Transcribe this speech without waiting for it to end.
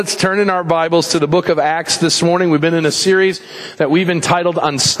Let's turn in our Bibles to the book of Acts this morning. We've been in a series that we've entitled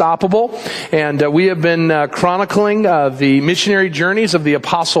Unstoppable, and we have been chronicling the missionary journeys of the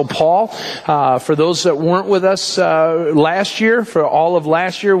Apostle Paul. For those that weren't with us last year, for all of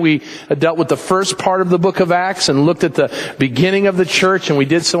last year, we dealt with the first part of the book of Acts and looked at the beginning of the church, and we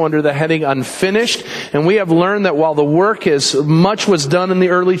did so under the heading Unfinished. And we have learned that while the work is much was done in the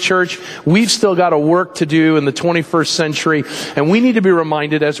early church, we've still got a work to do in the 21st century, and we need to be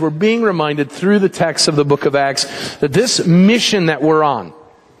reminded, as we're being reminded through the text of the book of Acts, that this mission that we're on,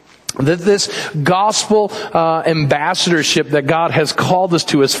 that this gospel ambassadorship that God has called us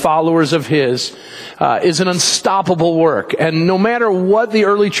to as followers of His is an unstoppable work. And no matter what the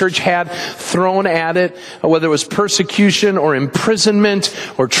early church had thrown at it, whether it was persecution or imprisonment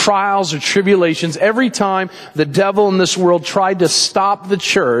or trials or tribulations, every time the devil in this world tried to stop the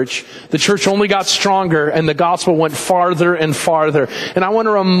church only got stronger and the gospel went farther and farther. And I want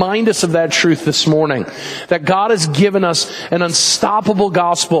to remind us of that truth this morning, that God has given us an unstoppable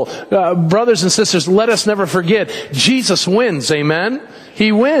gospel. Brothers and sisters, let us never forget, Jesus wins, amen?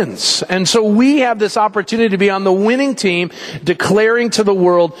 He wins. And so we have this opportunity to be on the winning team, declaring to the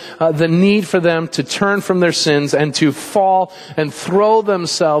world the need for them to turn from their sins and to fall and throw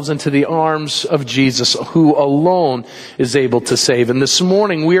themselves into the arms of Jesus, who alone is able to save. And this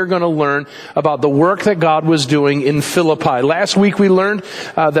morning we are going to learn about the work that God was doing in Philippi. Last week we learned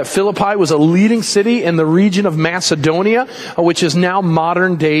that Philippi was a leading city in the region of Macedonia, which is now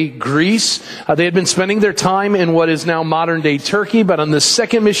modern-day Greece. They had been spending their time in what is now modern-day Turkey, but on the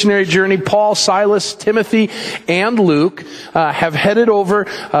second missionary journey, Paul, Silas, Timothy, and Luke have headed over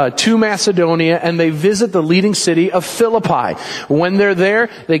to Macedonia, and they visit the leading city of Philippi. When they're there,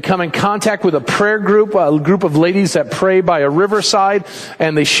 they come in contact with a prayer group, a group of ladies that pray by a riverside,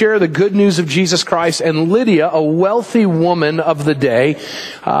 and they share the good news of Jesus Christ. And Lydia, a wealthy woman of the day,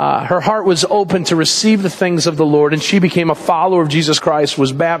 her heart was open to receive the things of the Lord, and she became a follower of Jesus Christ,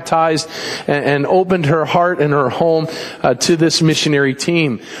 was baptized, and opened her heart and her home to this missionary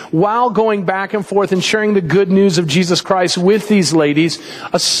team. While going back and forth and sharing the good news of Jesus Christ with these ladies,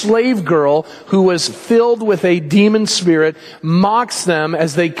 a slave girl who was filled with a demon spirit mocks them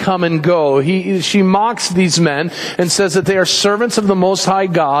as they come and go. She mocks these men and says that they are servants of the Most High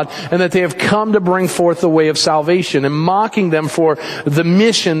God and that they have come to bring forth the way of salvation, and mocking them for the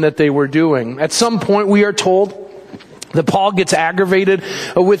mission that they were doing. At some point, we are told that Paul gets aggravated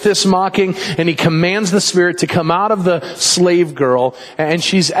with this mocking, and he commands the spirit to come out of the slave girl, and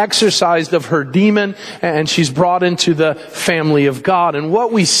she's exorcised of her demon, and she's brought into the family of God. And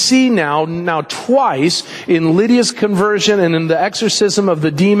what we see now twice in Lydia's conversion and in the exorcism of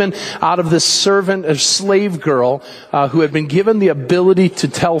the demon out of this servant or slave girl who had been given the ability to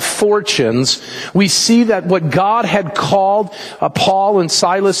tell fortunes, we see that what God had called Paul and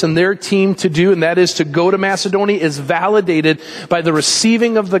Silas and their team to do, and that is to go to Macedonia, is validated by the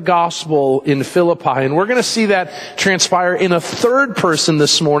receiving of the gospel in Philippi. And we're going to see that transpire in a third person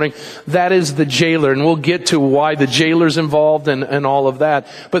this morning. That is the jailer. And we'll get to why the jailer's involved and all of that.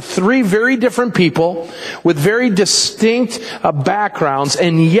 But three very different people with very distinct backgrounds,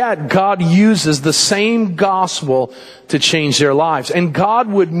 and yet God uses the same gospel to change their lives. And God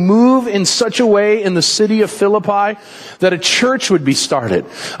would move in such a way in the city of Philippi that a church would be started.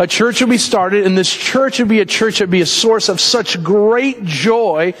 A church would be started, and this church would be a church that would be a source of such great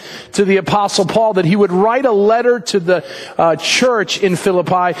joy to the Apostle Paul that he would write a letter to the church in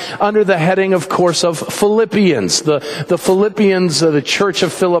Philippi under the heading, of course, of Philippians. The Philippians, the church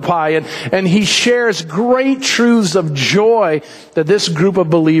of Philippi. And he shares great truths of joy that this group of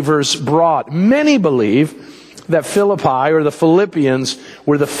believers brought. Many believe that Philippi, or the Philippians,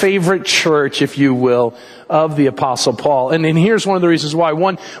 were the favorite church, if you will, of the Apostle Paul. And here's one of the reasons why.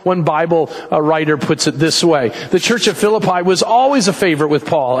 One Bible writer puts it this way. The church of Philippi was always a favorite with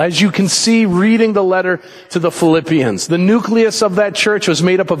Paul, as you can see reading the letter to the Philippians. The nucleus of that church was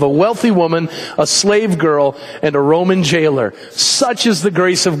made up of a wealthy woman, a slave girl, and a Roman jailer. Such is the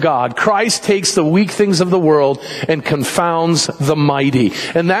grace of God. Christ takes the weak things of the world and confounds the mighty.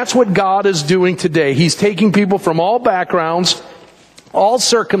 And that's what God is doing today. He's taking people from all backgrounds, all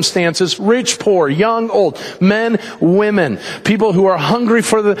circumstances, rich, poor, young, old, men, women, people who are hungry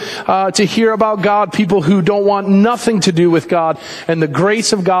for to hear about God, people who don't want nothing to do with God. And the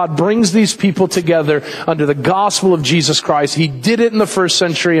grace of God brings these people together under the gospel of Jesus Christ. He did it in the first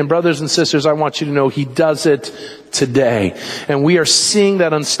century, and brothers and sisters, I want you to know He does it today. And we are seeing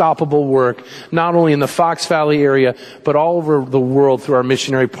that unstoppable work, not only in the Fox Valley area, but all over the world through our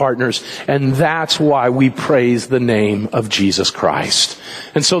missionary partners. And that's why we praise the name of Jesus Christ.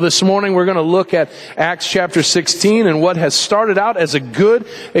 And so this morning we're going to look at Acts chapter 16, and what has started out as a good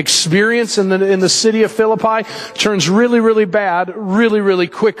experience in the city of Philippi turns really, really bad really, really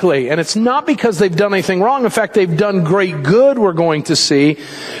quickly. And it's not because they've done anything wrong. In fact, they've done great good, we're going to see,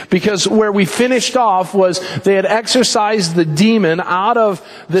 because where we finished off was they had exorcised the demon out of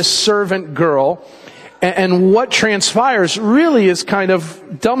this servant girl. And what transpires really is kind of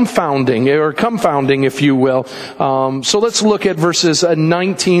dumbfounding, or confounding, if you will. So let's look at verses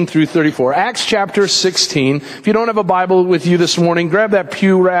 19 through 34. Acts chapter 16. If you don't have a Bible with you this morning, grab that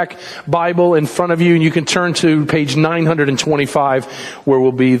pew rack Bible in front of you, and you can turn to page 925, where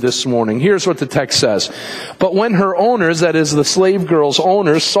we'll be this morning. Here's what the text says. But when her owners, that is the slave girl's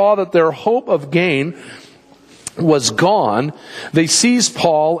owners, saw that their hope of gain was gone, they seized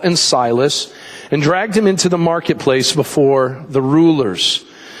Paul and Silas and dragged him into the marketplace before the rulers.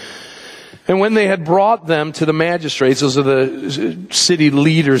 And when they had brought them to the magistrates, those are the city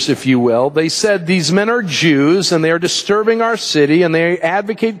leaders, if you will, they said, "These men are Jews, and they are disturbing our city, and they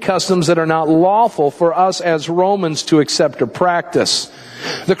advocate customs that are not lawful for us as Romans to accept or practice."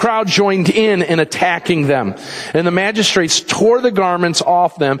 The crowd joined in attacking them, and the magistrates tore the garments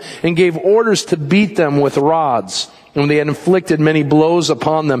off them and gave orders to beat them with rods. And when they had inflicted many blows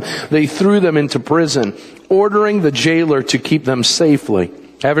upon them, they threw them into prison, ordering the jailer to keep them safely.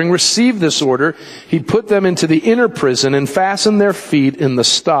 Having received this order, he put them into the inner prison and fastened their feet in the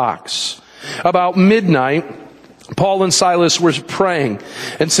stocks. About midnight, Paul and Silas were praying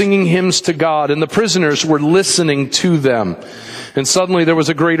and singing hymns to God, and the prisoners were listening to them. And suddenly there was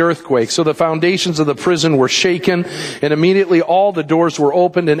a great earthquake, so the foundations of the prison were shaken, and immediately all the doors were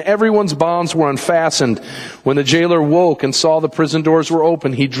opened, and everyone's bonds were unfastened. When the jailer woke and saw the prison doors were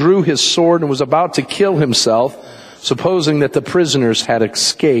open, he drew his sword and was about to kill himself, supposing that the prisoners had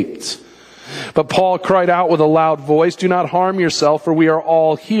escaped. But Paul cried out with a loud voice, "Do not harm yourself, for we are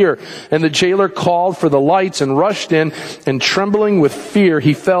all here." And the jailer called for the lights and rushed in, and trembling with fear,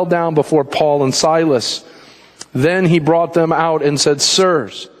 he fell down before Paul and Silas. Then he brought them out and said,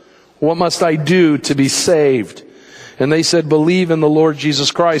 "Sirs, what must I do to be saved?" And they said, "Believe in the Lord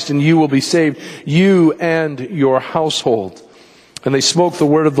Jesus Christ, and you will be saved, you and your household." And they spoke the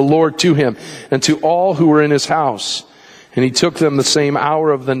word of the Lord to him and to all who were in his house. And he took them the same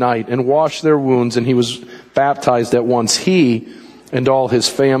hour of the night and washed their wounds, and he was baptized at once, he and all his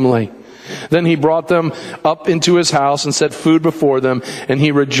family. Then he brought them up into his house and set food before them, and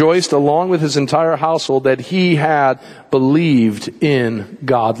he rejoiced along with his entire household that he had believed in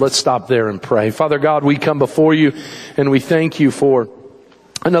God. Let's stop there and pray. Father God, we come before you, and we thank you for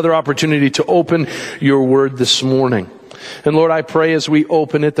another opportunity to open your word this morning. And Lord, I pray as we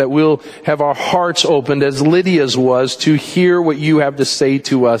open it that we'll have our hearts opened as Lydia's was to hear what you have to say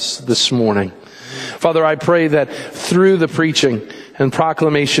to us this morning. Father, I pray that through the preaching and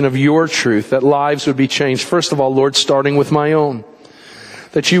proclamation of your truth, that lives would be changed. First of all, Lord, starting with my own.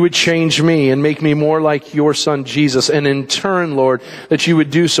 That you would change me and make me more like your Son Jesus. And in turn, Lord, that you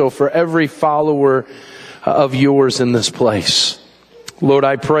would do so for every follower of yours in this place. Lord,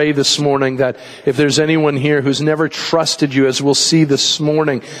 I pray this morning that if there's anyone here who's never trusted you, as we'll see this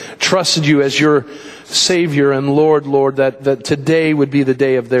morning, trusted you as your Savior and Lord, that today would be the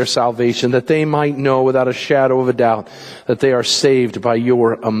day of their salvation, that they might know without a shadow of a doubt that they are saved by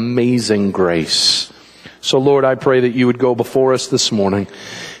your amazing grace. So Lord, I pray that you would go before us this morning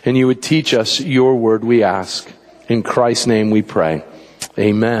and you would teach us your word, we ask. In Christ's name we pray.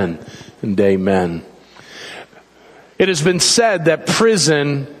 Amen and amen. It has been said that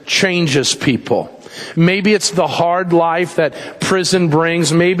prison changes people. Maybe it's the hard life that prison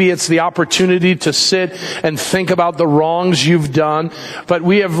brings. Maybe it's the opportunity to sit and think about the wrongs you've done. But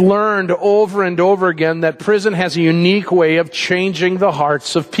we have learned over and over again that prison has a unique way of changing the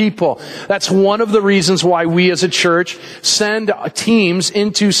hearts of people. That's one of the reasons why we as a church send teams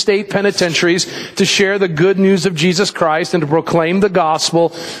into state penitentiaries to share the good news of Jesus Christ and to proclaim the gospel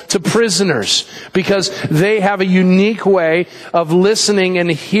to prisoners. Because they have a unique way of listening and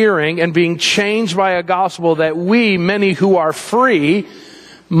hearing and being changed by a gospel that we, many who are free,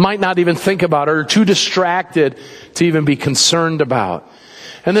 might not even think about or are too distracted to even be concerned about.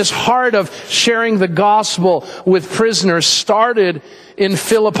 And this heart of sharing the gospel with prisoners started in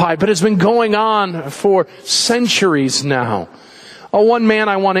Philippi, but has been going on for centuries now. One man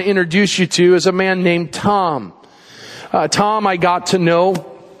I want to introduce you to is a man named Tom. Tom I got to know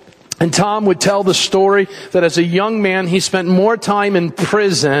And Tom would tell the story that as a young man, he spent more time in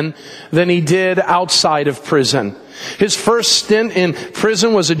prison than he did outside of prison. His first stint in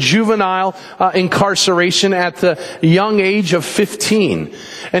prison was a juvenile incarceration at the young age of 15.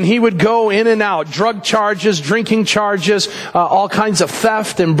 And he would go in and out, drug charges, drinking charges, all kinds of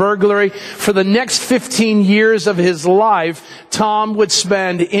theft and burglary. For the next 15 years of his life, Tom would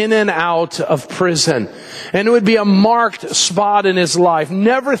spend in and out of prison. And it would be a marked spot in his life,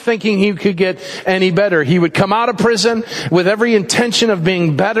 never thinking he could get any better. He would come out of prison with every intention of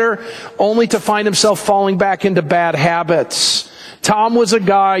being better, only to find himself falling back into bad habits. Tom was a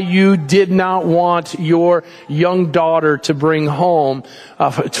guy you did not want your young daughter to bring home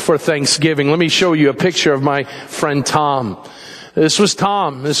for Thanksgiving. Let me show you a picture of my friend Tom. This was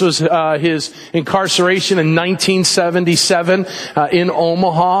Tom. This was his incarceration in 1977 in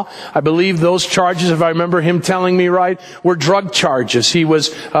Omaha. I believe those charges, if I remember him telling me right, were drug charges. He was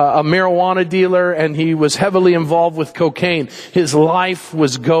a marijuana dealer, and he was heavily involved with cocaine. His life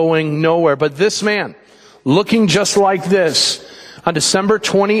was going nowhere. But this man, looking just like this, on December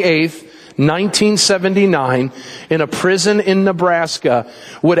 28th, 1979, in a prison in Nebraska,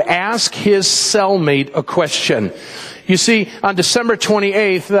 would ask his cellmate a question. You see, on December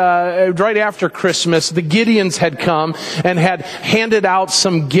 28th, right after Christmas, the Gideons had come and had handed out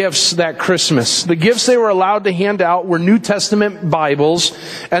some gifts that Christmas. The gifts they were allowed to hand out were New Testament Bibles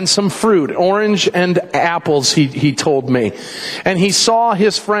and some fruit, orange and apples, he told me. And he saw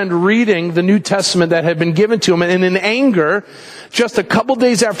his friend reading the New Testament that had been given to him, and in anger, just a couple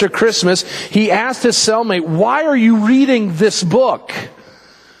days after Christmas, he asked his cellmate, "Why are you reading this book?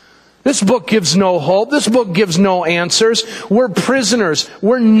 This book gives no hope. This book gives no answers. We're prisoners.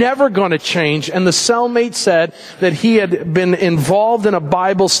 We're never going to change." And the cellmate said that he had been involved in a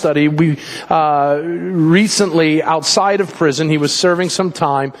Bible study recently outside of prison. He was serving some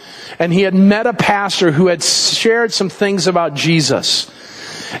time, and he had met a pastor who had shared some things about Jesus.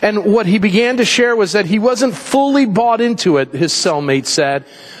 And what he began to share was that he wasn't fully bought into it, his cellmate said,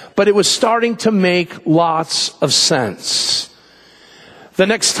 but it was starting to make lots of sense. The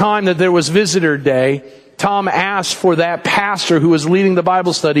next time that there was visitor day, Tom asked for that pastor who was leading the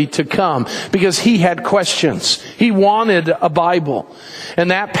Bible study to come because he had questions. He wanted a Bible.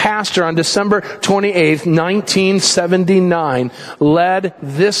 And that pastor on December 28th, 1979, led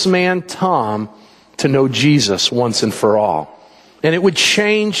this man, Tom, to know Jesus once and for all. And it would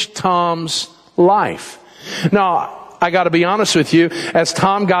change Tom's life. Now, I got to be honest with you, as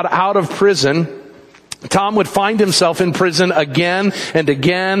Tom got out of prison, Tom would find himself in prison again and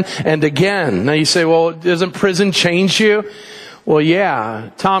again and again. Now you say, well, doesn't prison change you? Well, yeah.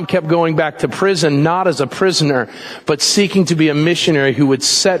 Tom kept going back to prison, not as a prisoner, but seeking to be a missionary who would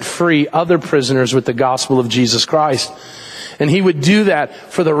set free other prisoners with the gospel of Jesus Christ. And he would do that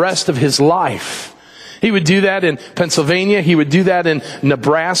for the rest of his life. He would do that in Pennsylvania. He would do that in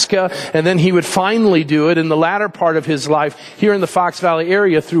Nebraska. And then he would finally do it in the latter part of his life here in the Fox Valley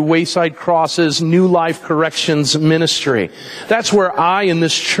area through Wayside Cross's New Life Corrections Ministry. That's where I in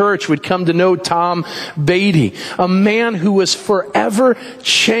this church would come to know Tom Beatty, a man who was forever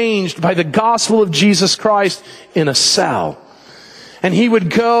changed by the gospel of Jesus Christ in a cell. And he would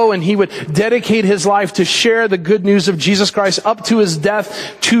go and he would dedicate his life to share the good news of Jesus Christ up to his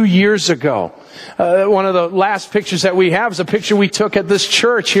death 2 years ago. One of the last pictures that we have is a picture we took at this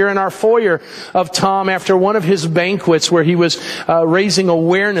church here in our foyer of Tom after one of his banquets where he was raising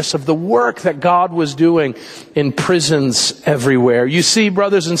awareness of the work that God was doing in prisons everywhere. You see,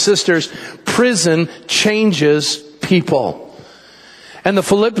 brothers and sisters, prison changes people. And the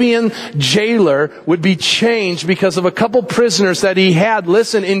Philippian jailer would be changed because of a couple prisoners that he had,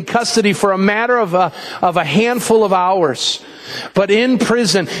 listen, in custody for a matter of a handful of hours. But in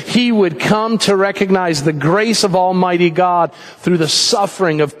prison, he would come to recognize the grace of Almighty God through the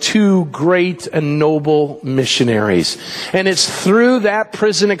suffering of two great and noble missionaries. And it's through that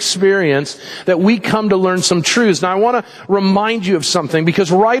prison experience that we come to learn some truths. Now, I want to remind you of something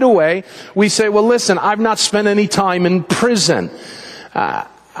because right away we say, well, listen, I've not spent any time in prison.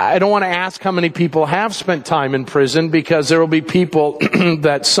 I don't want to ask how many people have spent time in prison because there will be people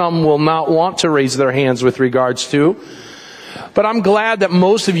that some will not want to raise their hands with regards to. But I'm glad that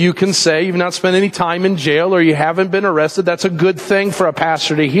most of you can say you've not spent any time in jail or you haven't been arrested. That's a good thing for a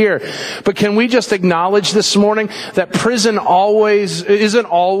pastor to hear. But can we just acknowledge this morning that prison isn't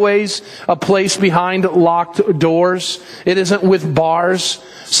always a place behind locked doors? It isn't with bars.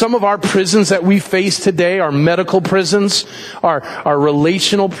 Some of our prisons that we face today are medical prisons, are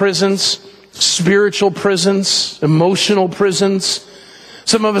relational prisons, spiritual prisons, emotional prisons.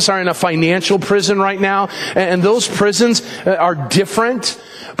 Some of us are in a financial prison right now, and those prisons are different,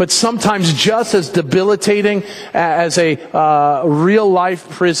 but sometimes just as debilitating as a real-life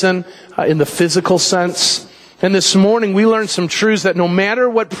prison in the physical sense. And this morning we learned some truths that no matter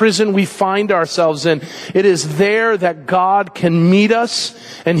what prison we find ourselves in, it is there that God can meet us,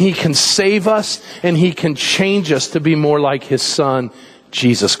 and He can save us, and He can change us to be more like His Son,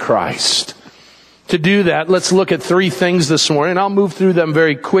 Jesus Christ. To do that, let's look at three things this morning. I'll move through them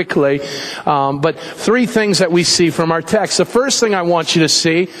very quickly, but three things that we see from our text. The first thing I want you to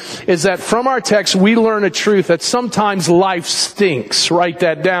see is that from our text we learn a truth that sometimes life stinks. Write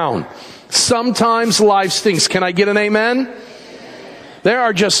that down. Sometimes life stinks. Can I get an amen? There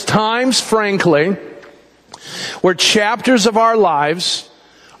are just times, frankly, where chapters of our lives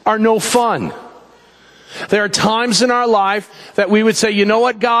are no fun. There are times in our life that we would say, you know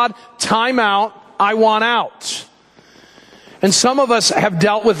what, God, time out. I want out. And some of us have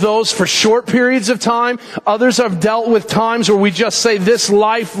dealt with those for short periods of time. Others have dealt with times where we just say, this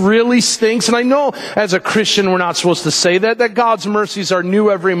life really stinks. And I know as a Christian we're not supposed to say that God's mercies are new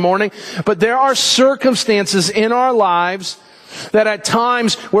every morning. But there are circumstances in our lives that at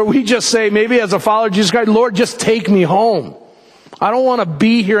times where we just say, maybe as a follower of Jesus Christ, Lord, just take me home. I don't want to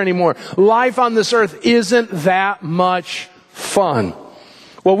be here anymore. Life on this earth isn't that much fun.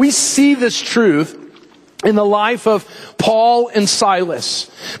 Well, we see this truth in the life of Paul and Silas.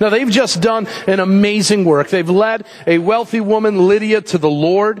 Now, they've just done an amazing work. They've led a wealthy woman, Lydia, to the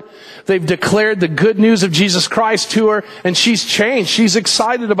Lord. They've declared the good news of Jesus Christ to her, and she's changed. She's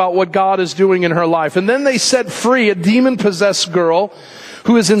excited about what God is doing in her life. And then they set free a demon-possessed girl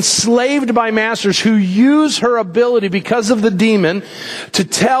who is enslaved by masters who use her ability because of the demon to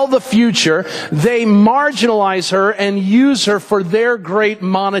tell the future. They marginalize her and use her for their great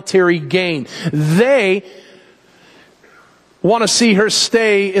monetary gain. They want to see her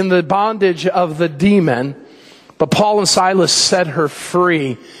stay in the bondage of the demon. But Paul and Silas set her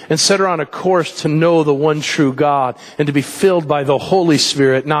free and set her on a course to know the one true God and to be filled by the Holy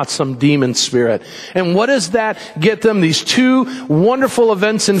Spirit, not some demon spirit. And what does that get them? These two wonderful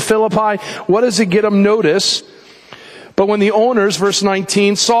events in Philippi. What does it get them? Notice. But when the owners, verse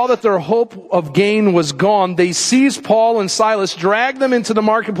 19, saw that their hope of gain was gone, they seized Paul and Silas, dragged them into the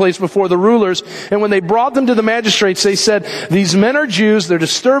marketplace before the rulers, and when they brought them to the magistrates, they said, these men are Jews, they're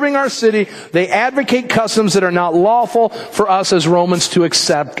disturbing our city, they advocate customs that are not lawful for us as Romans to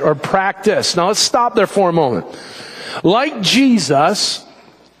accept or practice. Now let's stop there for a moment. Like Jesus,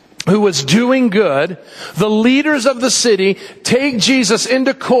 who was doing good, the leaders of the city take Jesus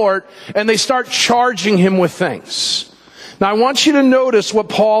into court and they start charging him with things. Now I want you to notice what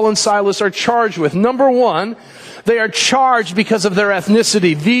Paul and Silas are charged with. Number one, they are charged because of their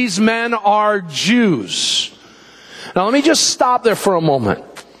ethnicity. These men are Jews. Now let me just stop there for a moment.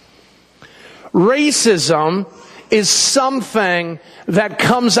 Racism is something that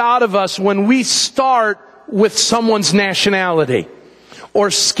comes out of us when we start with someone's nationality or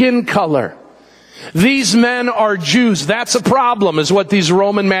skin color. These men are Jews. That's a problem, is what these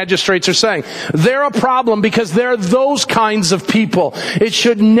Roman magistrates are saying. They're a problem because they're those kinds of people. It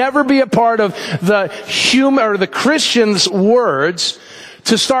should never be a part of the human or the Christian's words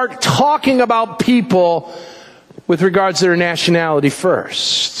to start talking about people with regards to their nationality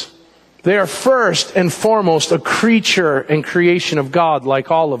first. They are first and foremost a creature and creation of God, like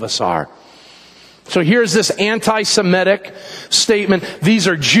all of us are. So here's this anti-Semitic statement, these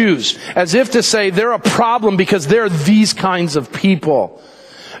are Jews, as if to say they're a problem because they're these kinds of people.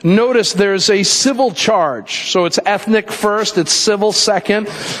 Notice there's a civil charge. So it's ethnic first, it's civil second.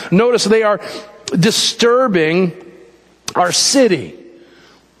 Notice they are disturbing our city.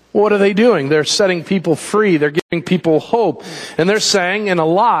 What are they doing? They're setting people free. They're giving people hope. And they're saying, in a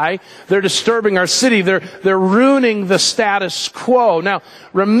lie, they're disturbing our city. They're ruining the status quo. Now,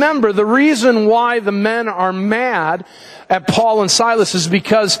 remember, the reason why the men are mad at Paul and Silas is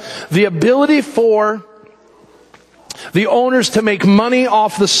because the ability for the owners to make money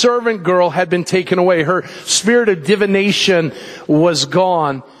off the servant girl had been taken away. Her spirit of divination was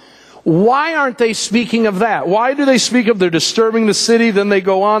gone. Why aren't they speaking of that? Why do they speak of they're disturbing the city? Then they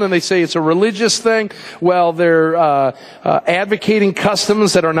go on and they say it's a religious thing. Well, they're advocating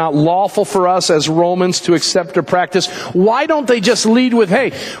customs that are not lawful for us as Romans to accept or practice. Why don't they just lead with,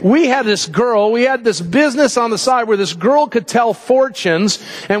 hey, we had this business on the side where this girl could tell fortunes,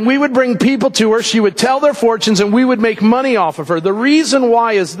 and we would bring people to her, she would tell their fortunes, and we would make money off of her. The reason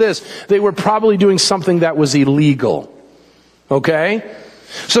why is this: they were probably doing something that was illegal. Okay?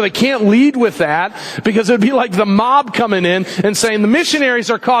 So they can't lead with that because it would be like the mob coming in and saying the missionaries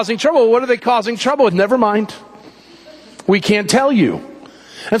are causing trouble. What are they causing trouble with? Never mind. We can't tell you.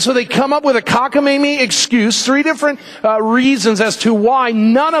 And so they come up with a cockamamie excuse, 3 different reasons as to why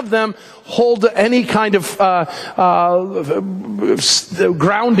none of them hold any kind of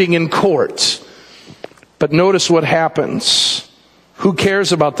grounding in court. But notice what happens. Who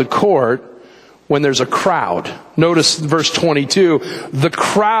cares about the court when there's a crowd? Notice verse 22. The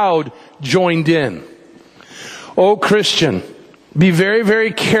crowd joined in. Oh, Christian, be very,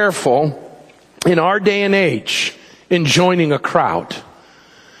 very careful in our day and age in joining a crowd.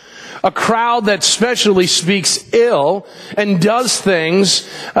 A crowd that specially speaks ill and does things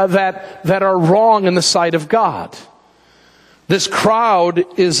that are wrong in the sight of God. This crowd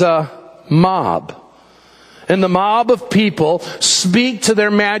is a mob. And the mob of people speak to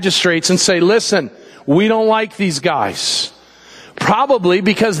their magistrates and say, listen, we don't like these guys. Probably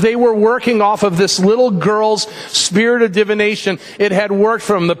because they were working off of this little girl's spirit of divination. It had worked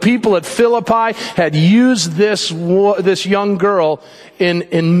for them. The people at Philippi had used this young girl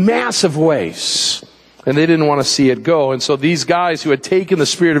in massive ways. And they didn't want to see it go. And so these guys who had taken the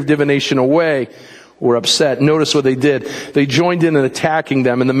spirit of divination away were upset. Notice what they did. They joined in attacking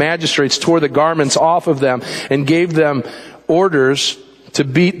them, and the magistrates tore the garments off of them and gave them orders to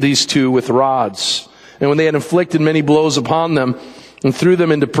beat these 2 with rods. And when they had inflicted many blows upon them and threw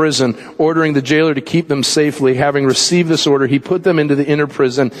them into prison, ordering the jailer to keep them safely, having received this order, he put them into the inner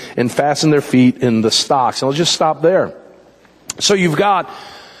prison and fastened their feet in the stocks. And I'll just stop there. So you've got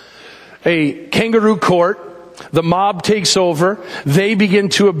a kangaroo court. The mob takes over. They begin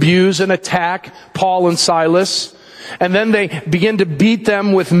to abuse and attack Paul and Silas. And then they begin to beat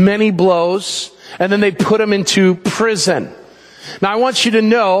them with many blows. And then they put them into prison. Now I want you to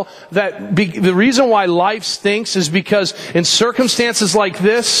know that the reason why life stinks is because in circumstances like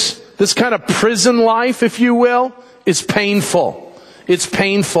this kind of prison life, if you will, is painful. It's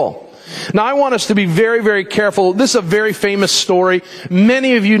painful. Now I want us to be very, very careful. This is a very famous story.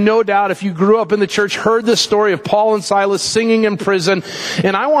 Many of you, no doubt, if you grew up in the church, heard this story of Paul and Silas singing in prison.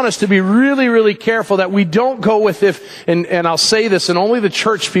 And I want us to be really, really careful that we don't go with and I'll say this, and only the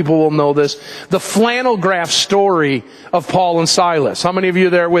church people will know this, the flannel graph story of Paul and Silas. How many of you are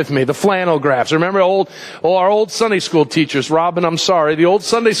there with me? The flannel graphs. Remember our old Sunday school teachers, Robin, I'm sorry, the old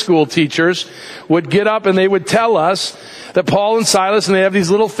Sunday school teachers would get up and they would tell us that Paul and Silas, and they have these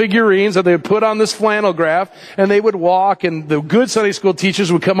little figurines that they would put on this flannel graph, and they would walk, and the good Sunday school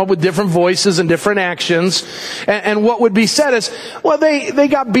teachers would come up with different voices and different actions. And what would be said is, well, they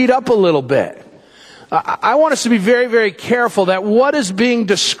got beat up a little bit. I want us to be very, very careful that what is being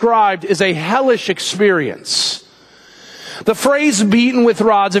described is a hellish experience. The phrase beaten with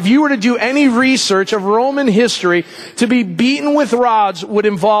rods, if you were to do any research of Roman history, to be beaten with rods would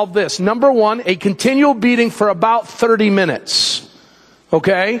involve this. Number 1, a continual beating for about 30 minutes.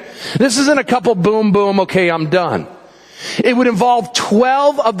 Okay? This isn't a couple boom, boom, okay, I'm done. It would involve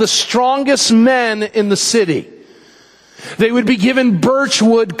 12 of the strongest men in the city. They would be given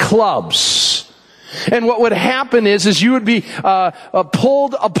birchwood clubs. And what would happen is you would be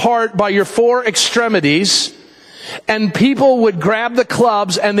pulled apart by your 4 extremities, and people would grab the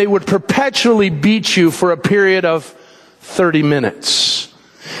clubs and they would perpetually beat you for a period of 30 minutes.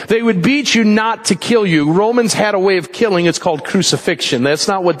 They would beat you not to kill you. Romans had a way of killing. It's called crucifixion. That's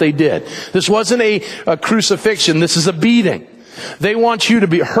not what they did. This wasn't a crucifixion. This is a beating. They want you to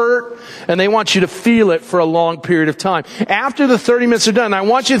be hurt, and they want you to feel it for a long period of time. After the 30 minutes are done, I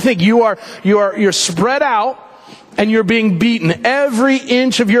want you to think you're spread out and you're being beaten. Every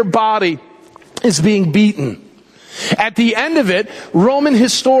inch of your body is being beaten. At the end of it, Roman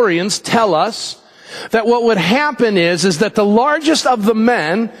historians tell us that what would happen is that the largest of the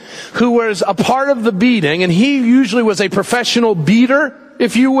men who was a part of the beating, and he usually was a professional beater,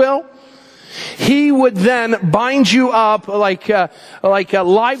 if you will, he would then bind you up like a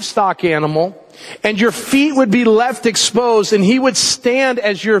livestock animal, and your feet would be left exposed, and he would stand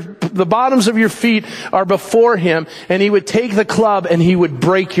as the bottoms of your feet are before him, and he would take the club and he would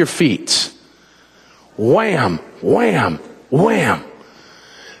break your feet. Wham, wham, wham.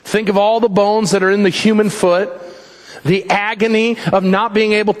 Think of all the bones that are in the human foot, the agony of not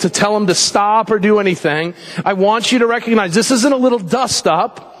being able to tell them to stop or do anything. I want you to recognize this isn't a little dust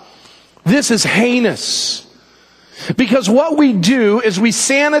up. This is heinous. Because what we do is we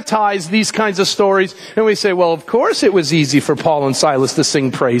sanitize these kinds of stories and we say, well, of course it was easy for Paul and Silas to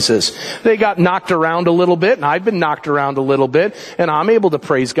sing praises. They got knocked around a little bit, and I've been knocked around a little bit, and I'm able to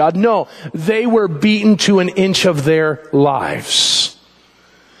praise God. No, they were beaten to an inch of their lives.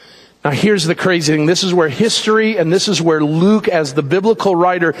 Now here's the crazy thing. This is where history, and this is where Luke, as the biblical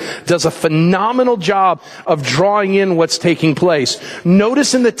writer, does a phenomenal job of drawing in what's taking place.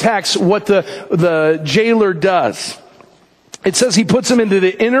 Notice in the text what the jailer does. It says he puts them into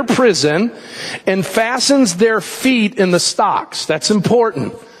the inner prison and fastens their feet in the stocks. That's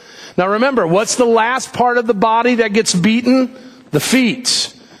important. Now remember, what's the last part of the body that gets beaten? The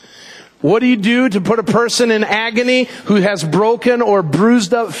feet. What do you do to put a person in agony who has broken or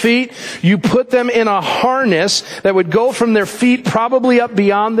bruised up feet? You put them in a harness that would go from their feet probably up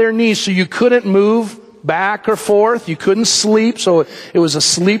beyond their knees, so you couldn't move back or forth. You couldn't sleep, so it was a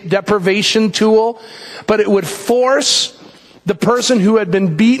sleep deprivation tool. But it would force the person who had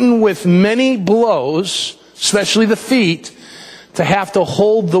been beaten with many blows, especially the feet, to have to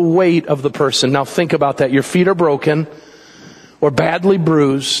hold the weight of the person. Now think about that. Your feet are broken or badly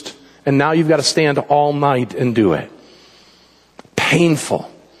bruised, and now you've got to stand all night and do it.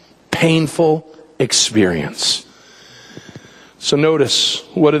 Painful, painful experience. So notice,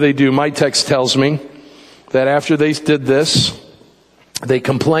 what do? My text tells me that after they did this, they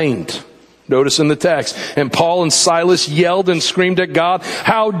complained. Notice in the text. And Paul and Silas yelled and screamed at God,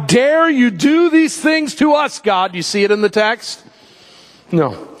 "How dare you do these things to us, God?" Do you see it in the text?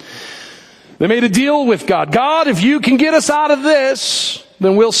 No. They made a deal with God. God, if you can get us out of this,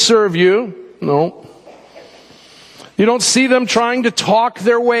 then we'll serve you. No. You don't see them trying to talk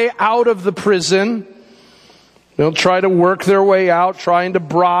their way out of the prison. They'll try to work their way out, trying to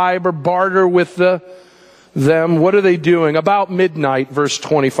bribe or barter with them. What are they doing? About midnight, verse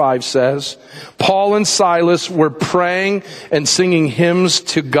 25 says, Paul and Silas were praying and singing hymns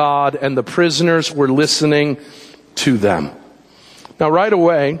to God, and the prisoners were listening to them. Now, right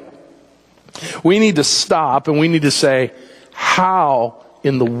away, we need to stop and we need to say, how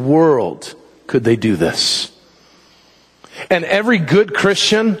in the world could they do this? And every good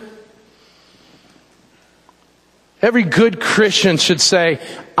Christian should say,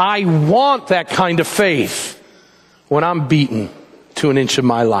 I want that kind of faith when I'm beaten to an inch of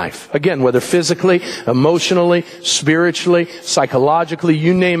my life. Again, whether physically, emotionally, spiritually, psychologically,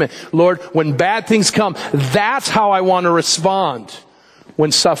 you name it. Lord, when bad things come, that's how I want to respond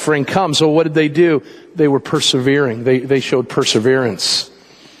when suffering comes. So what did they do? They were persevering. They showed perseverance.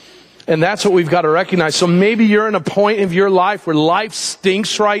 And that's what we've got to recognize. So maybe you're in a point of your life where life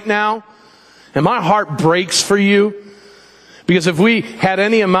stinks right now. And my heart breaks for you. Because if we had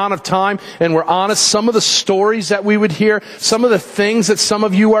any amount of time and we're honest, some of the stories that we would hear, some of the things that some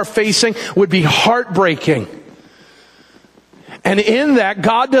of you are facing would be heartbreaking. And in that,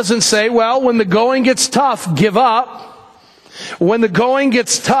 God doesn't say, well, when the going gets tough, give up. When the going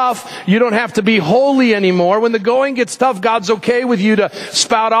gets tough, you don't have to be holy anymore. When the going gets tough, God's okay with you to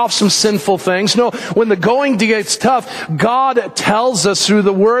spout off some sinful things. No, when the going gets tough, God tells us through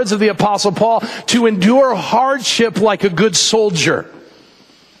the words of the Apostle Paul to endure hardship like a good soldier.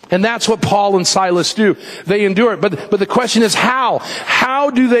 And that's what Paul and Silas do. They endure it. But the question is how? How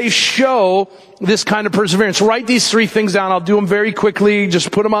do they show this kind of perseverance? Write these three things down. I'll do them very quickly.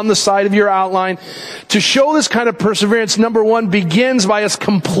 Just put them on the side of your outline. To show this kind of perseverance, number one, begins by us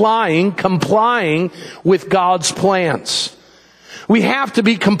complying with God's plans. We have to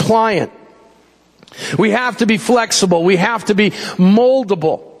be compliant. We have to be flexible. We have to be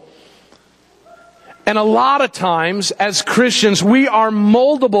moldable. And a lot of times, as Christians, we are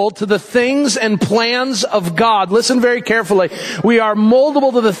moldable to the things and plans of God. Listen very carefully. We are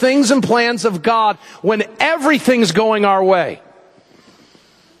moldable to the things and plans of God when everything's going our way.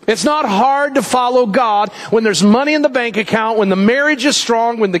 It's not hard to follow God when there's money in the bank account, when the marriage is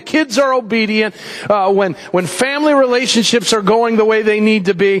strong, when the kids are obedient, when family relationships are going the way they need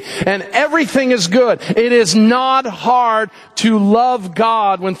to be, and everything is good. It is not hard to love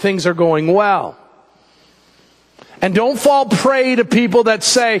God when things are going well. And don't fall prey to people that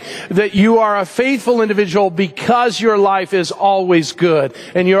say that you are a faithful individual because your life is always good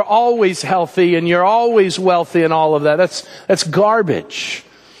and you're always healthy and you're always wealthy and all of that. That's garbage.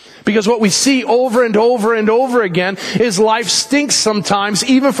 Because what we see over and over and over again is life stinks sometimes,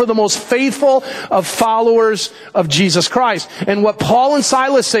 even for the most faithful of followers of Jesus Christ. And what Paul and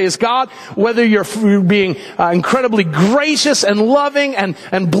Silas say is, God, whether you're being incredibly gracious and loving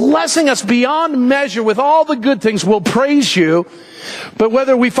and blessing us beyond measure with all the good things, we'll praise you. But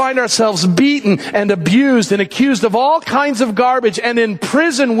whether we find ourselves beaten and abused and accused of all kinds of garbage and in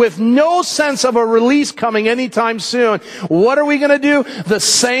prison with no sense of a release coming anytime soon, what are we going to do? The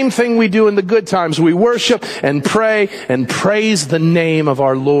same thing we do in the good times. We worship and pray and praise the name of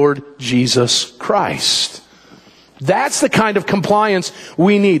our Lord Jesus Christ. That's the kind of compliance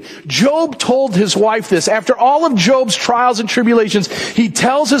we need. Job told his wife this. After all of Job's trials and tribulations, he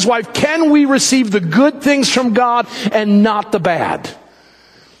tells his wife, can we receive the good things from God and not the bad?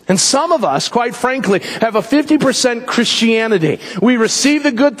 And some of us, quite frankly, have a 50% Christianity. We receive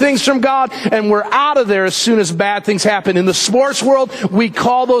the good things from God, and we're out of there as soon as bad things happen. In the sports world, we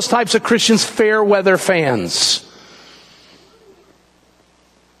call those types of Christians fair weather fans.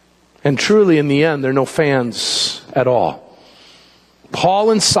 And truly, in the end, they're no fans at all.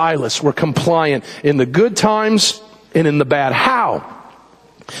 Paul and Silas were compliant in the good times and in the bad. How?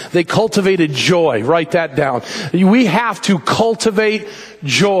 They cultivated joy. Write that down. We have to cultivate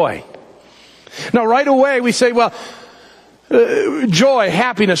joy. Now, right away, we say, well, joy,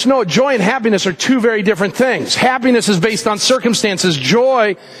 happiness. No, joy and happiness are two very different things. Happiness is based on circumstances.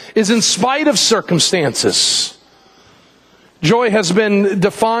 Joy is in spite of circumstances. Joy has been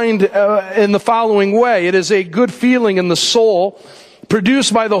defined in the following way. It is a good feeling in the soul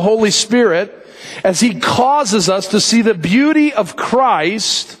produced by the Holy Spirit as He causes us to see the beauty of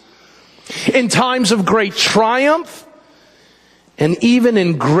Christ in times of great triumph and even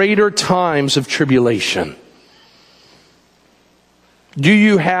in greater times of tribulation. Do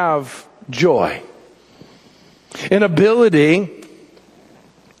you have joy? An ability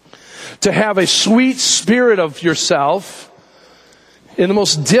to have a sweet spirit of yourself in the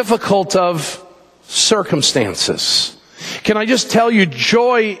most difficult of circumstances. Can I just tell you,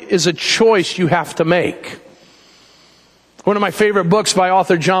 joy is a choice you have to make. One of my favorite books by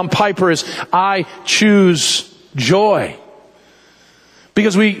author John Piper is I Choose Joy.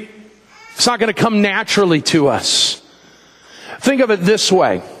 Because it's not going to come naturally to us. Think of it this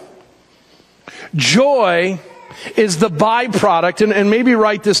way. Joy is the byproduct, and maybe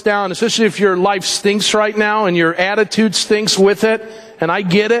write this down, especially if your life stinks right now and your attitude stinks with it, and I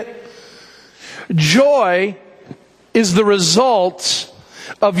get it. Joy is the result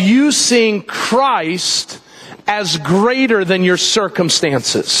of you seeing Christ as greater than your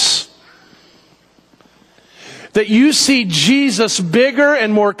circumstances. That you see Jesus bigger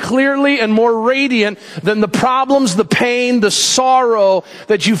and more clearly and more radiant than the problems, the pain, the sorrow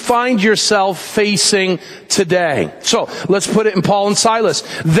that you find yourself facing today. So, let's put it in Paul and Silas.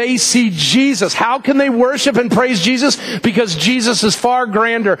 They see Jesus. How can they worship and praise Jesus? Because Jesus is far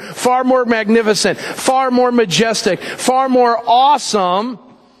grander, far more magnificent, far more majestic, far more awesome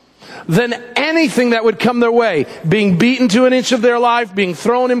than anything that would come their way. Being beaten to an inch of their life, being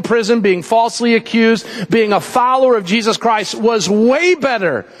thrown in prison, being falsely accused, being a follower of Jesus Christ was way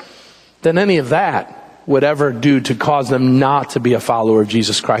better than any of that would ever do to cause them not to be a follower of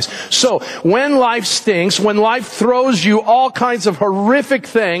Jesus Christ. So, when life stinks, when life throws you all kinds of horrific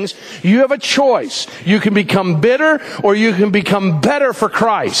things, you have a choice. You can become bitter or you can become better for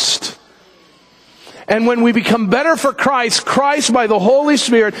Christ. And when we become better for Christ, Christ by the Holy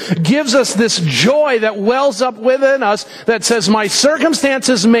Spirit gives us this joy that wells up within us that says, my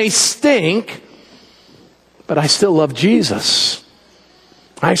circumstances may stink, but I still love Jesus.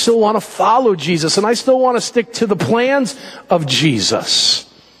 I still want to follow Jesus, and I still want to stick to the plans of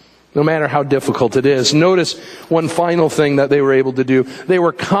Jesus, no matter how difficult it is. Notice one final thing that they were able to do. They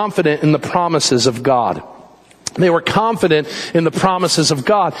were confident in the promises of God. They were confident in the promises of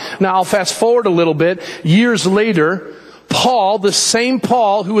God. Now, I'll fast forward a little bit. Years later, Paul, the same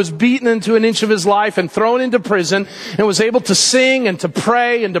Paul who was beaten into an inch of his life and thrown into prison and was able to sing and to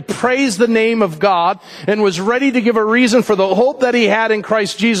pray and to praise the name of God and was ready to give a reason for the hope that he had in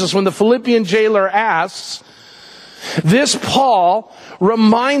Christ Jesus when the Philippian jailer asks, this Paul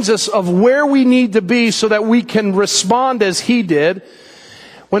reminds us of where we need to be so that we can respond as he did.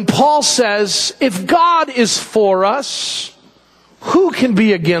 When Paul says, if God is for us, who can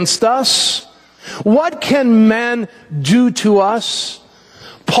be against us? What can men do to us?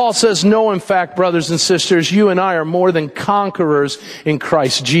 Paul says, no, in fact, brothers and sisters, you and I are more than conquerors in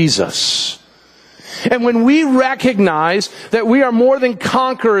Christ Jesus. And when we recognize that we are more than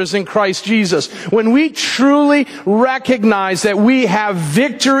conquerors in Christ Jesus, when we truly recognize that we have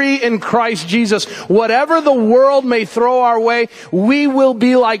victory in Christ Jesus, whatever the world may throw our way, we will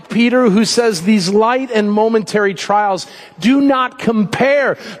be like Peter, who says these light and momentary trials do not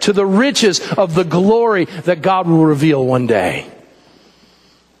compare to the riches of the glory that God will reveal one day.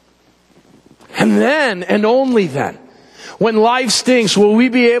 And then, and only then, when life stinks, will we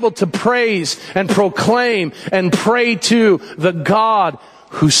be able to praise and proclaim and pray to the God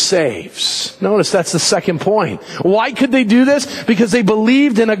who saves? Notice that's the second point. Why could they do this? Because they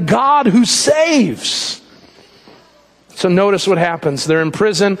believed in a God who saves. So notice what happens. They're in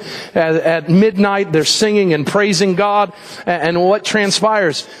prison at midnight. They're singing and praising God. And what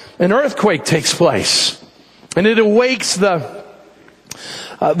transpires? An earthquake takes place. And it awakes the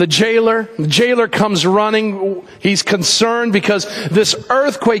The jailer comes running. He's concerned because this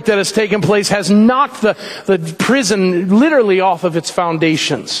earthquake that has taken place has knocked the prison literally off of its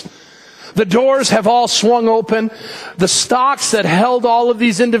foundations. The doors have all swung open. The stocks that held all of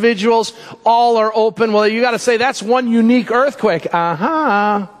these individuals, all are open. Well, you got to say that's one unique earthquake.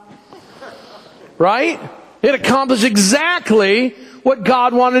 Right? It accomplished exactly what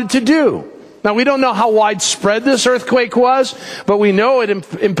God wanted to do. Now, we don't know how widespread this earthquake was, but we know it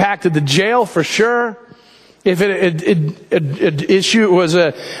impacted the jail for sure. If it was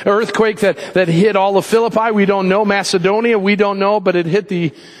an earthquake that hit all of Philippi, we don't know. Macedonia, we don't know, but it hit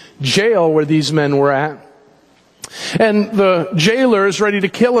the jail where these men were at. And the jailer is ready to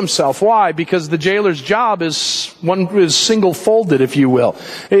kill himself. Why? Because the jailer's job is single-folded, if you will.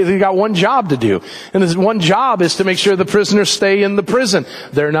 They got one job to do. And this one job is to make sure the prisoners stay in the prison.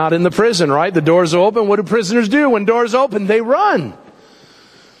 They're not in the prison, right? The doors are open. What do prisoners do? When doors open, they run.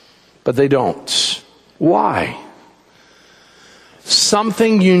 But they don't. Why?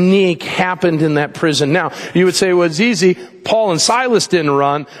 Something unique happened in that prison. Now, you would say, well, it's easy. Paul and Silas didn't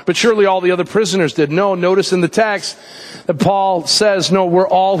run, but surely all the other prisoners did. No, notice in the text that Paul says, no, we're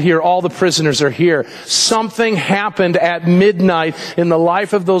all here. All the prisoners are here. Something happened at midnight in the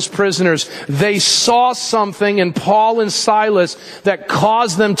life of those prisoners. They saw something in Paul and Silas that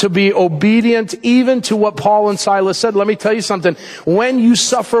caused them to be obedient even to what Paul and Silas said. Let me tell you something. When you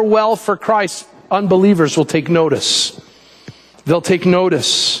suffer well for Christ, unbelievers will take notice. They'll take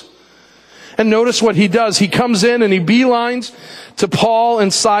notice. And notice what he does. He comes in and he beelines to Paul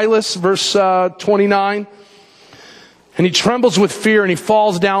and Silas, verse 29. And he trembles with fear and he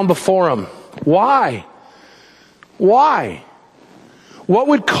falls down before him. Why? Why? What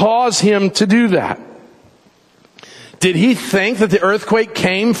would cause him to do that? Did he think that the earthquake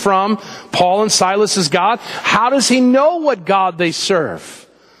came from Paul and Silas's God? How does he know what God they serve?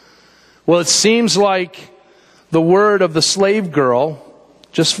 Well, it seems like the word of the slave girl,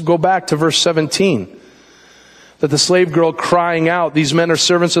 just go back to verse 17, that the slave girl crying out, these men are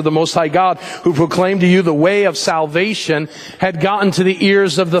servants of the Most High God who proclaim to you the way of salvation, had gotten to the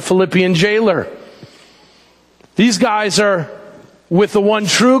ears of the Philippian jailer. These guys are with the one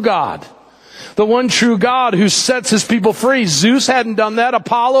true God. The one true God who sets his people free. Zeus hadn't done that.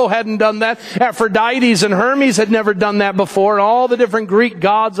 Apollo hadn't done that. Aphrodite and Hermes had never done that before. And all the different Greek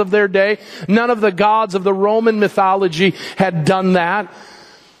gods of their day, none of the gods of the Roman mythology had done that.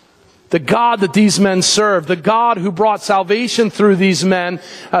 The God that these men served, the God who brought salvation through these men,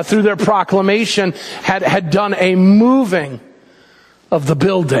 through their proclamation, had done a moving of the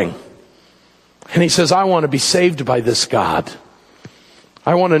building. And he says, I want to be saved by this God.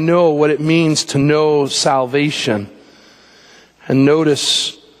 I want to know what it means to know salvation. And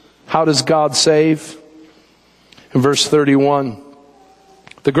notice, how does God save? In verse 31.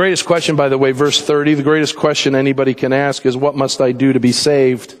 The greatest question, by the way, verse 30, the greatest question anybody can ask is, what must I do to be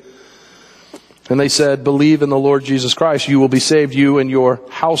saved? And they said, believe in the Lord Jesus Christ. You will be saved, you and your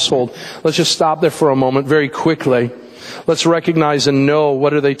household. Let's just stop there for a moment very quickly. Let's recognize and know,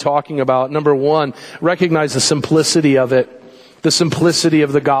 what are they talking about? Number one, recognize the simplicity of it. The simplicity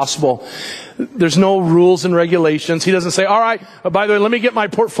of the gospel. There's no rules and regulations. He doesn't say, all right, by the way, let me get my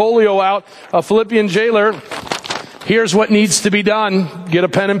portfolio out. A Philippian jailer, here's what needs to be done. Get a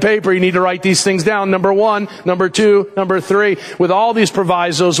pen and paper. You need to write these things down. Number one, number two, number three. With all these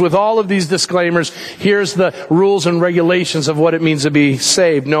provisos, with all of these disclaimers, here's the rules and regulations of what it means to be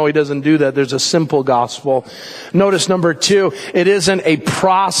saved. No, he doesn't do that. There's a simple gospel. Notice number two, it isn't a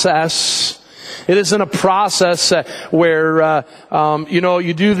process. It isn't a process where,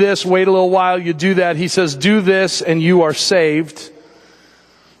 you do this, wait a little while, you do that. He says, do this and you are saved.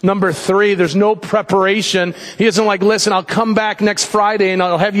 Number three, there's no preparation. He isn't like, listen, I'll come back next Friday and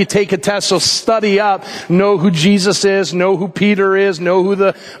I'll have you take a test, so study up, know who Jesus is, know who Peter is, know who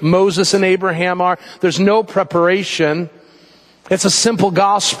the Moses and Abraham are. There's no preparation. It's a simple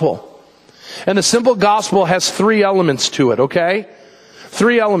gospel. And the simple gospel has three elements to it, okay?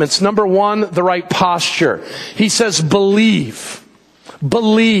 Three elements. Number one, the right posture. He says, believe.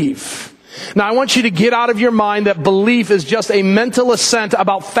 Believe. Now, I want you to get out of your mind that belief is just a mental assent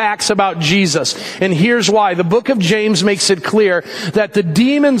about facts about Jesus. And here's why. The book of James makes it clear that the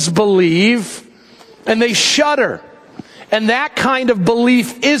demons believe and they shudder. And that kind of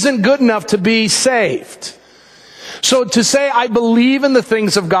belief isn't good enough to be saved. So to say, I believe in the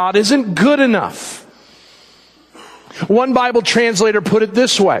things of God isn't good enough. One Bible translator put it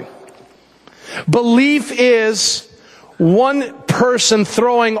this way. Belief is one person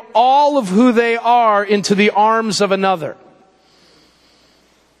throwing all of who they are into the arms of another.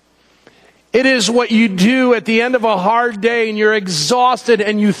 It is what you do at the end of a hard day and you're exhausted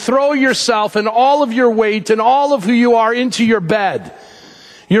and you throw yourself and all of your weight and all of who you are into your bed.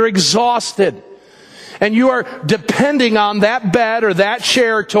 You're exhausted. And you are depending on that bed or that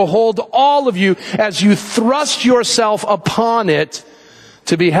chair to hold all of you as you thrust yourself upon it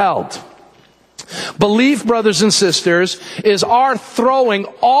to be held. Belief, brothers and sisters, is our throwing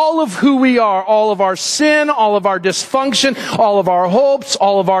all of who we are, all of our sin, all of our dysfunction, all of our hopes,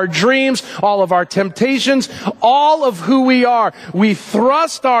 all of our dreams, all of our temptations, all of who we are. We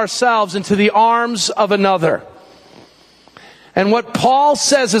thrust ourselves into the arms of another. And what Paul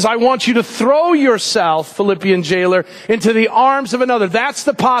says is, I want you to throw yourself, Philippian jailer, into the arms of another. That's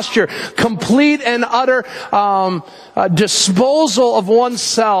the posture. Complete and utter disposal of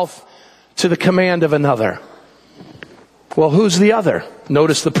oneself to the command of another. Well, who's the other?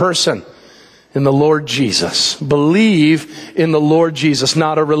 Notice the person. In the Lord Jesus. Believe in the Lord Jesus.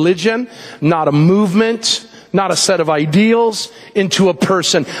 Not a religion, not a movement, not a set of ideals, into a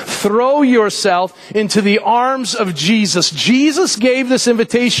person. Throw yourself into the arms of Jesus. Jesus gave this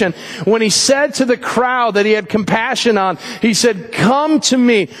invitation when he said to the crowd that he had compassion on, he said, come to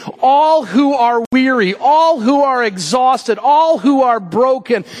me, all who are weary, all who are exhausted, all who are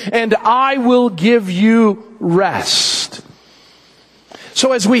broken, and I will give you rest.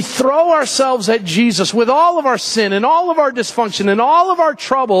 So as we throw ourselves at Jesus with all of our sin and all of our dysfunction and all of our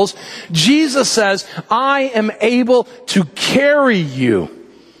troubles, Jesus says, I am able to carry you.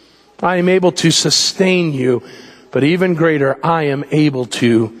 I am able to sustain you. But even greater, I am able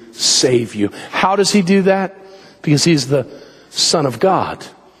to save you. How does he do that? Because he's the Son of God.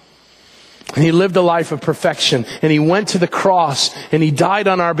 And he lived a life of perfection. And he went to the cross and he died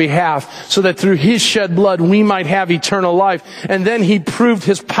on our behalf so that through his shed blood we might have eternal life. And then he proved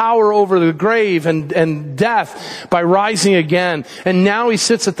his power over the grave and death by rising again. And now he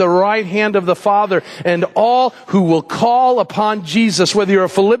sits at the right hand of the Father. And all who will call upon Jesus, whether you're a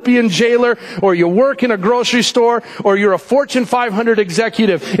Philippian jailer or you work in a grocery store or you're a Fortune 500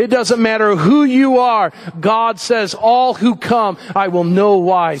 executive, it doesn't matter who you are. God says, all who come, I will no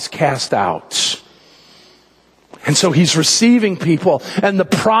wise cast out. And so he's receiving people. And the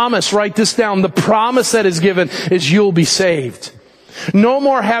promise, write this down, the promise that is given is you'll be saved. No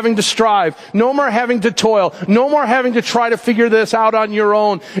more having to strive. No more having to toil. No more having to try to figure this out on your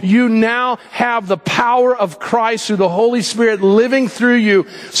own. You now have the power of Christ through the Holy Spirit living through you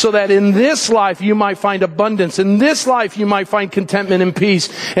so that in this life you might find abundance. In this life you might find contentment and peace.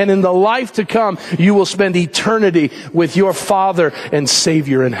 And in the life to come you will spend eternity with your Father and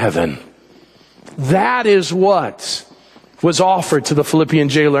Savior in heaven. That is what was offered to the Philippian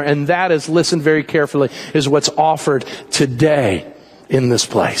jailer, and that is, listen very carefully, is what's offered today in this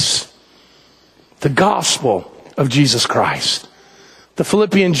place. The gospel of Jesus Christ. The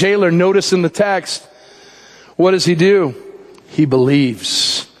Philippian jailer, notice in the text, what does he do? He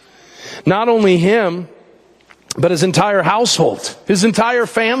believes. Not only him, but his entire household, his entire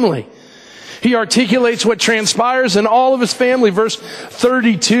family. He articulates what transpires in all of his family. Verse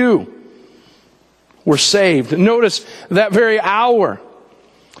 32. Were saved. Notice that very hour,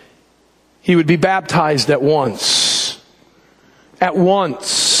 he would be baptized at once. At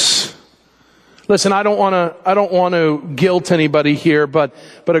once. Listen, I don't want to guilt anybody here, but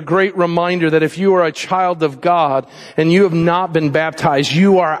a great reminder that if you are a child of God and you have not been baptized,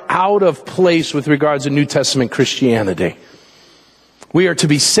 you are out of place with regards to New Testament Christianity. We are to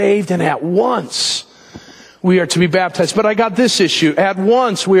be saved, and at once we are to be baptized. But I got this issue. At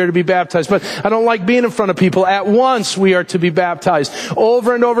once we are to be baptized. But I don't like being in front of people. At once we are to be baptized.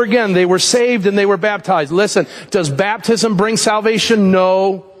 Over and over again, they were saved and they were baptized. Listen, does baptism bring salvation?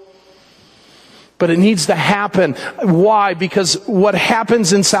 No. But it needs to happen. Why? Because what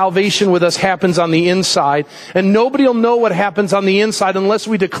happens in salvation with us happens on the inside. And nobody will know what happens on the inside unless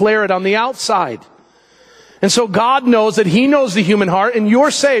we declare it on the outside. And so God knows that he knows the human heart, and you're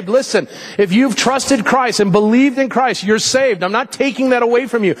saved. Listen, if you've trusted Christ and believed in Christ, you're saved. I'm not taking that away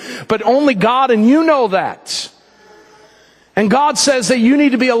from you, but only God and you know that. And God says that you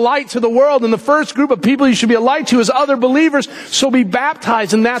need to be a light to the world, and the first group of people you should be a light to is other believers, so be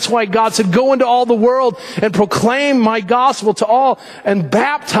baptized. And that's why God said, go into all the world and proclaim my gospel to all and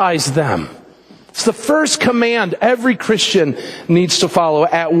baptize them. It's the first command every Christian needs to follow.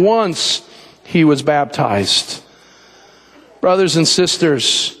 At once he was baptized. Brothers and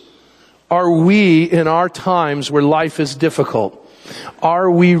sisters, are we in our times where life is difficult, are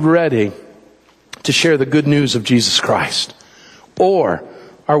we ready to share the good news of Jesus Christ? Or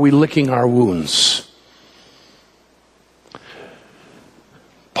are we licking our wounds?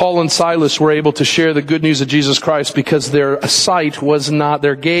 Paul and Silas were able to share the good news of Jesus Christ because their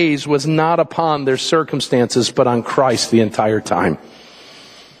gaze was not upon their circumstances, but on Christ the entire time.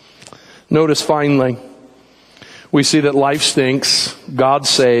 Notice finally, we see that life stinks, God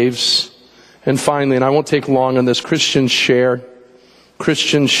saves, and finally, and I won't take long on this, Christians share.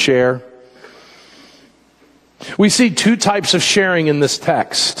 We see two types of sharing in this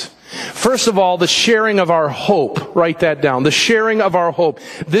text. First of all, the sharing of our hope. Write that down. The sharing of our hope.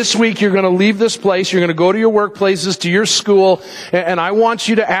 This week you're going to leave this place. You're going to go to your workplaces, to your school. And I want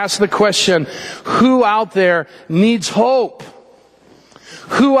you to ask the question, who out there needs hope?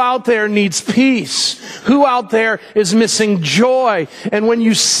 Who out there needs peace? Who out there is missing joy? And when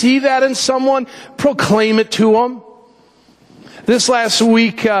you see that in someone, proclaim it to them. This last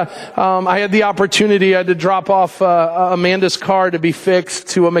week, I had the opportunity, I had to drop off Amanda's car to be fixed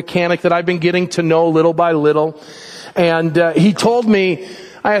to a mechanic that I've been getting to know little by little. And he told me,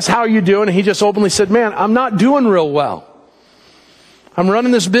 I asked, how are you doing? And he just openly said, man, I'm not doing real well. I'm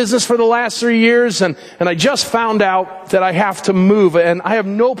running this business for the last 3 years, and I just found out that I have to move, and I have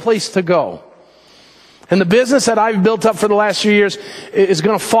no place to go. And the business that I've built up for the last 3 years is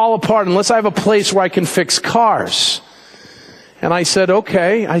going to fall apart unless I have a place where I can fix cars. And I said,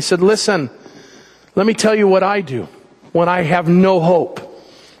 okay. I said, listen, let me tell you what I do when I have no hope.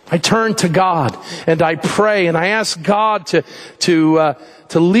 I turn to God and I pray and I ask God to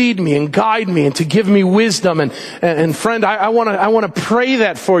lead me and guide me and to give me wisdom. And friend, I want to pray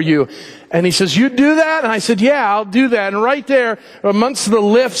that for you. And he says, you do that? And I said, yeah, I'll do that. And right there, amongst the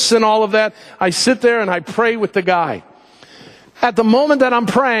lifts and all of that, I sit there and I pray with the guy. At the moment that I'm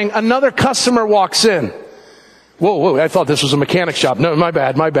praying, another customer walks in. Whoa, I thought this was a mechanic shop. No, my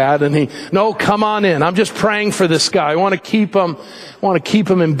bad. And no, come on in. I'm just praying for this guy. I want to keep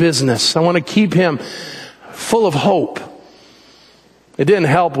him in business. I want to keep him full of hope. It didn't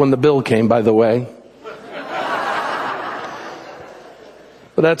help when the bill came, by the way.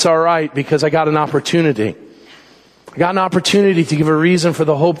 But that's all right because I got an opportunity. I got an opportunity to give a reason for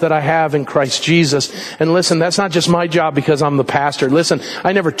the hope that I have in Christ Jesus. And listen, that's not just my job because I'm the pastor. Listen,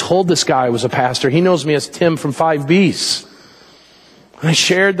 I never told this guy I was a pastor. He knows me as Tim from 5Bs. I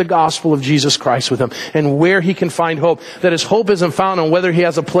shared the gospel of Jesus Christ with him and where he can find hope. That his hope isn't found on whether he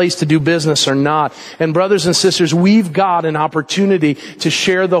has a place to do business or not. And brothers and sisters, we've got an opportunity to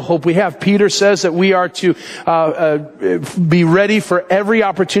share the hope we have. Peter says that we are to be ready for every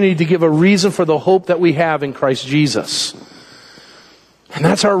opportunity to give a reason for the hope that we have in Christ Jesus. And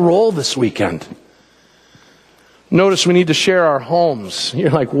that's our role this weekend. Notice we need to share our homes. You're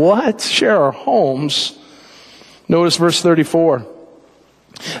like, what? Share our homes? Notice verse 34.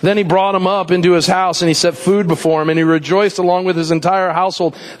 Then he brought him up into his house and he set food before him and he rejoiced along with his entire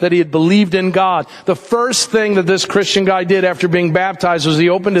household that he had believed in God. The first thing that this Christian guy did after being baptized was he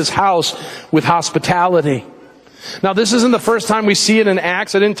opened his house with hospitality. Now this isn't the first time we see it in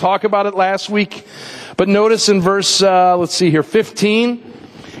Acts. I didn't talk about it last week. But notice in verse, 15.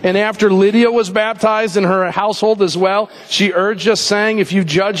 And after Lydia was baptized in her household as well, she urged us saying, if you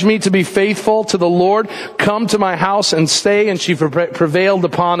judge me to be faithful to the Lord, come to my house and stay. And she prevailed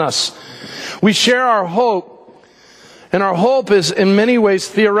upon us. We share our hope. And our hope is in many ways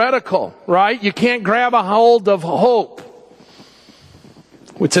theoretical, right? You can't grab a hold of hope.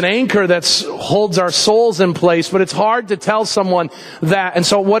 It's an anchor that holds our souls in place, but it's hard to tell someone that. And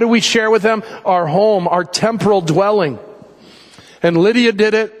so what do we share with them? Our home, our temporal dwelling. And Lydia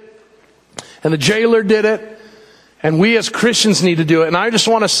did it, and the jailer did it, and we as Christians need to do it. And I just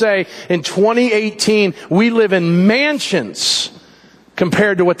want to say, in 2018, we live in mansions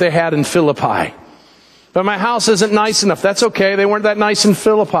compared to what they had in Philippi. But my house isn't nice enough. That's okay. They weren't that nice in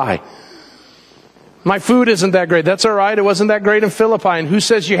Philippi. My food isn't that great. That's all right. It wasn't that great in Philippi. And who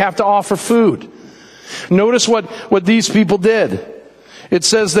says you have to offer food? Notice what these people did. It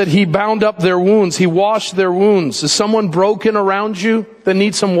says that he bound up their wounds. He washed their wounds. Is someone broken around you that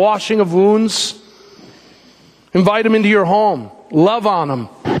needs some washing of wounds? Invite them into your home. Love on them.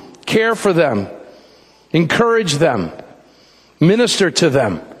 Care for them. Encourage them. Minister to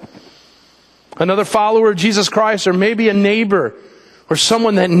them. Another follower of Jesus Christ, or maybe a neighbor, or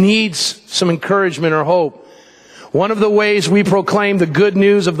someone that needs some encouragement or hope. One of the ways we proclaim the good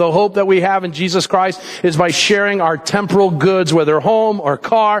news of the hope that we have in Jesus Christ is by sharing our temporal goods, whether home or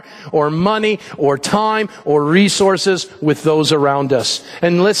car or money or time or resources, with those around us.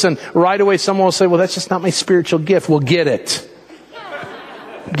 And listen, right away someone will say, well, that's just not my spiritual gift. Well, get it.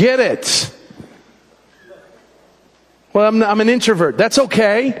 Get it. Well, I'm an introvert. That's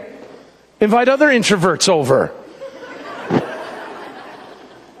okay. Invite other introverts over.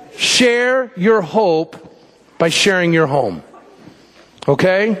 Share your hope by sharing your home.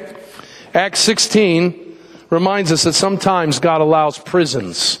 Okay? Acts 16 reminds us that sometimes God allows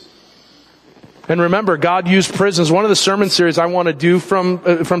prisons. And remember, God used prisons. One of the sermon series I want to do from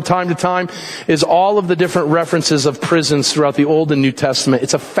time to time is all of the different references of prisons throughout the Old and New Testament.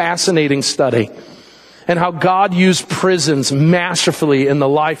 It's a fascinating study. And how God used prisons masterfully in the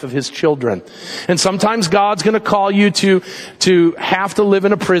life of His children. And sometimes God's going to call you to have to live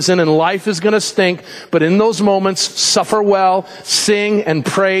in a prison, and life is going to stink. But in those moments, suffer well, sing and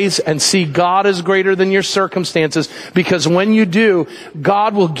praise, and see God is greater than your circumstances. Because when you do,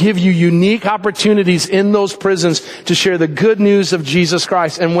 God will give you unique opportunities in those prisons to share the good news of Jesus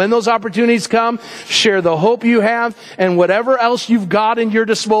Christ. And when those opportunities come, share the hope you have, and whatever else you've got in your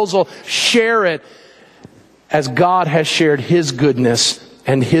disposal, share it, as God has shared His goodness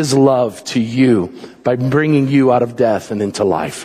and His love to you by bringing you out of death and into life.